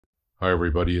Hi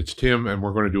everybody, it's Tim and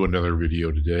we're going to do another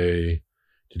video today.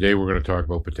 Today we're going to talk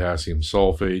about potassium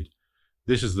sulfate.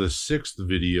 This is the 6th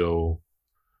video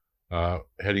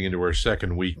heading into our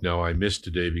 2nd week now. I missed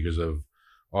today because of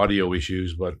audio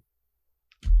issues, but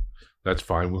that's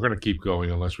fine. We're going to keep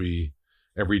going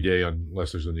every day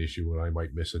unless there's an issue and I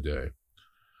might miss a day.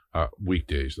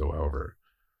 Weekdays though, however.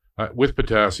 With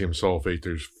potassium sulfate,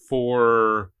 there's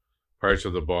 4 parts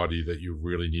of the body that you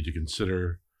really need to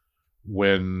consider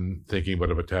when thinking about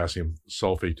a potassium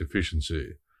sulfate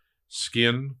deficiency: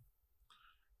 skin,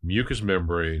 mucous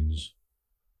membranes,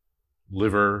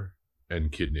 liver,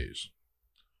 and kidneys.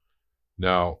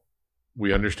 Now,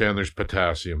 we understand there's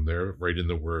potassium there, right in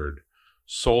the word.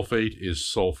 Sulfate is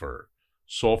sulfur.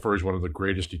 Sulfur is one of the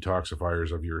greatest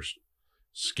detoxifiers of your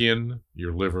skin,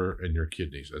 your liver, and your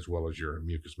kidneys, as well as your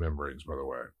mucous membranes, by the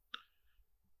way.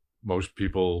 Most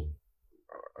people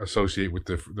associate with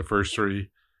the first 3.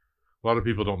 A lot of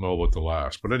people don't know about the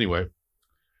last. But anyway,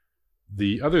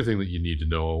 the other thing that you need to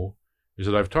know is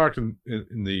that I've talked in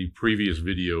the previous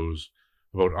videos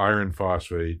about iron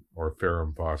phosphate or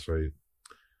ferrum phosphate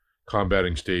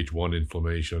combating stage 1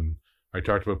 inflammation. I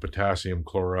talked about potassium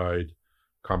chloride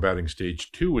combating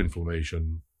stage 2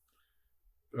 inflammation.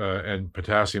 And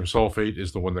potassium sulfate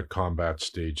is the one that combats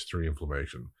stage 3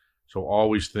 inflammation. So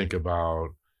always think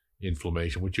about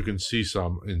inflammation, which you can see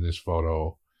some in this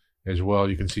photo as well.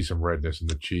 You can see some redness in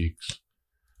the cheeks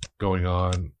going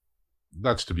on.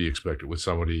 That's to be expected with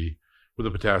somebody with a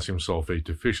potassium sulfate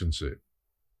deficiency.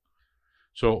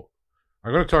 So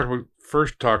I'm going to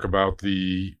first talk about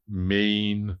the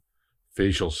main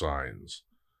facial signs.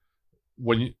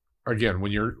 When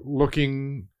you're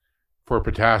looking for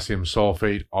potassium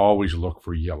sulfate, always look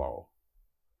for yellow.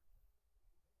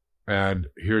 And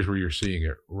here's where you're seeing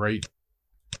it, right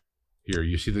here.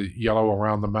 You see the yellow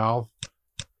around the mouth?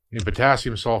 In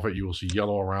potassium sulfate, you will see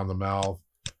yellow around the mouth,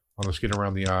 on the skin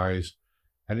around the eyes,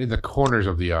 and in the corners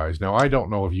of the eyes. Now, I don't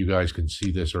know if you guys can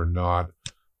see this or not.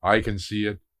 I can see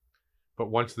it, but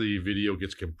once the video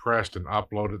gets compressed and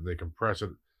uploaded, they compress it.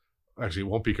 Actually, it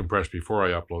won't be compressed before I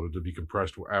upload it. It'll be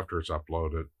compressed after it's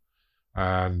uploaded.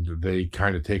 And they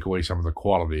kind of take away some of the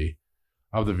quality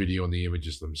of the video and the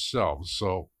images themselves.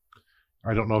 So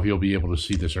I don't know if you'll be able to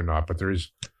see this or not, but there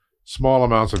is small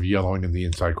amounts of yellowing in the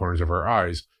inside corners of her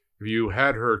eyes. If you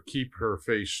had her keep her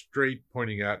face straight,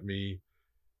 pointing at me,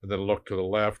 and then look to the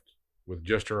left with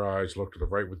just her eyes, look to the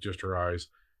right with just her eyes,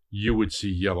 you would see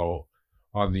yellow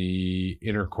on the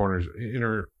inner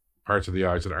parts of the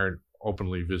eyes that aren't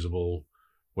openly visible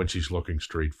when she's looking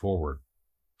straight forward.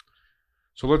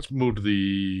 So let's move to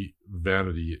the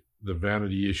vanity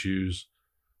issues.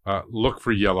 Look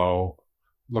for yellow.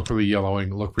 Look for the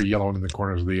yellowing. Look for yellowing in the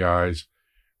corners of the eyes.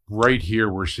 Right here,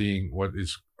 we're seeing what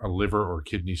is a liver or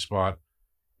kidney spot.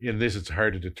 In this, it's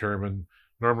hard to determine.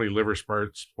 Normally, liver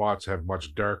spots have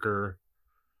much darker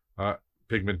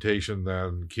pigmentation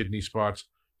than kidney spots.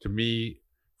 To me,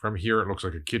 from here, it looks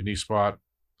like a kidney spot.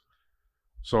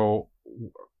 So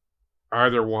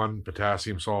either one,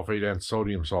 potassium sulfate and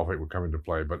sodium sulfate, would come into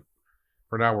play. But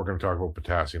for now, we're going to talk about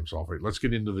potassium sulfate. Let's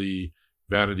get into the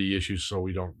vanity issues so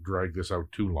we don't drag this out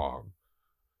too long.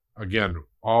 Again,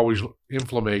 always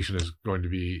inflammation is going to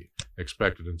be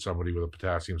expected in somebody with a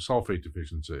potassium sulfate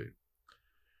deficiency.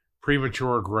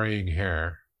 Premature graying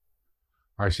hair.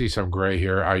 I see some gray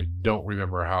hair. I don't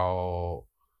remember how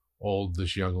old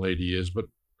this young lady is, but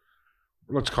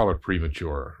let's call it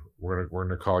premature. We're going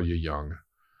to call you young.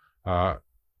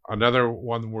 Another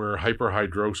one where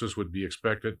hyperhidrosis would be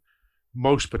expected.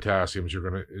 Most potassiums,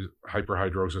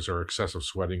 hyperhidrosis or excessive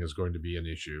sweating is going to be an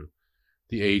issue.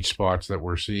 The age spots that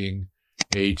we're seeing,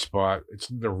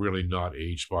 they're really not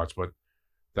age spots, but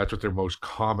that's what they're most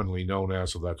commonly known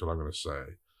as, so that's what I'm going to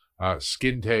say.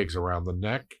 Skin tags around the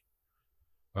neck.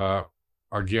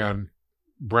 Again,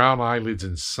 brown eyelids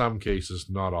in some cases,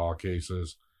 not all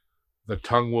cases. The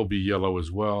tongue will be yellow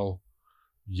as well.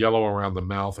 Yellow around the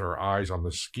mouth or eyes on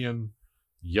the skin.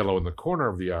 Yellow in the corner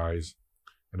of the eyes.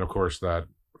 And of course, that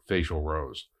facial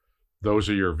rose. Those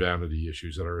are your vanity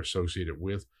issues that are associated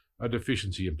with a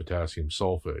deficiency in potassium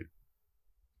sulfate.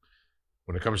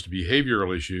 When it comes to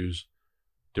behavioral issues,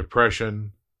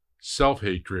 depression,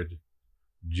 self-hatred,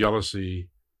 jealousy,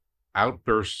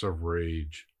 outbursts of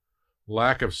rage,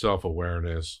 lack of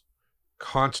self-awareness,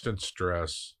 constant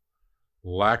stress,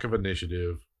 lack of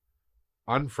initiative,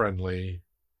 unfriendly,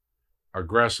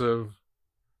 aggressive,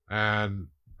 and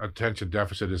attention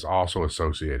deficit is also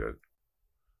associated.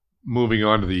 Moving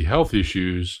on to the health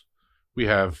issues, we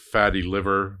have fatty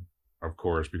liver, of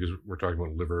course, because we're talking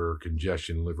about liver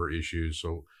congestion, liver issues,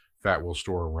 so fat will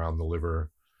store around the liver.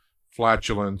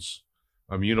 Flatulence,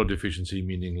 Immunodeficiency,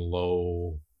 meaning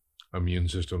low immune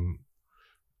system,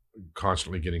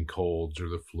 constantly getting colds or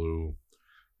the flu.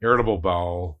 Irritable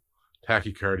bowel,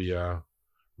 tachycardia,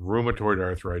 rheumatoid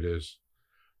arthritis.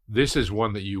 This is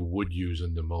one that you would use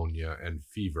in pneumonia and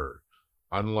fever.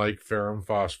 Unlike ferrum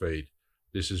phosphate,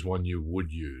 this is one you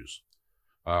would use.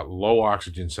 Low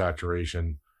oxygen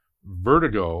saturation,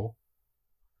 vertigo,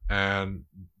 and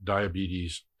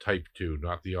diabetes type 2,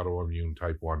 not the autoimmune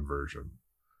type 1 version.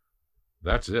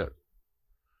 That's it.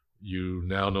 You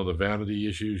now know the vanity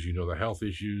issues, you know the health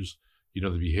issues, you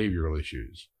know the behavioral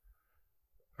issues.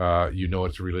 You know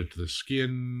it's related to the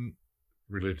skin,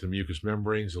 related to the mucous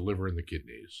membranes, the liver, and the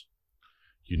kidneys.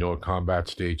 You know it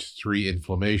combats stage 3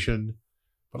 inflammation.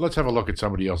 But let's have a look at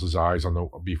somebody else's eyes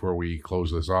before we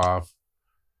close this off.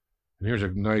 And here's a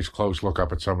nice close look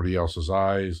up at somebody else's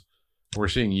eyes. We're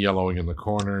seeing yellowing in the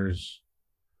corners.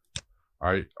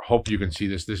 I hope you can see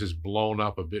this. This is blown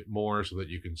up a bit more so that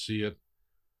you can see it.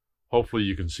 Hopefully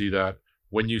you can see that.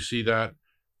 When you see that,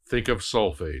 think of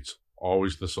sulfates,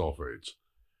 always the sulfates.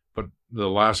 But the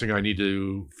last thing I need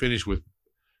to finish with,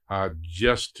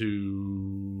 just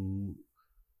to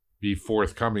be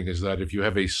forthcoming, is that if you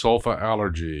have a sulfa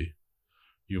allergy,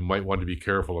 you might want to be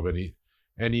careful of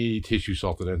any tissue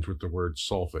salt that ends with the word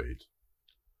sulfate.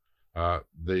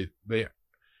 They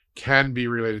can be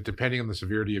related, depending on the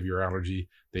severity of your allergy.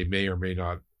 They may or may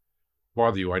not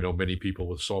bother you. I know many people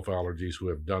with sulfa allergies who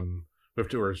have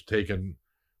taken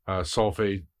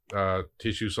sulfate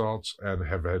tissue salts and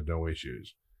have had no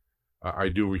issues. I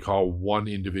do recall one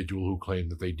individual who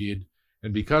claimed that they did,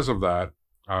 and because of that,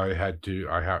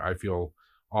 I feel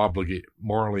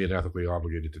morally and ethically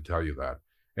obligated to tell you that.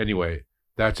 Anyway,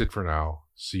 that's it for now.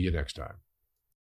 See you next time.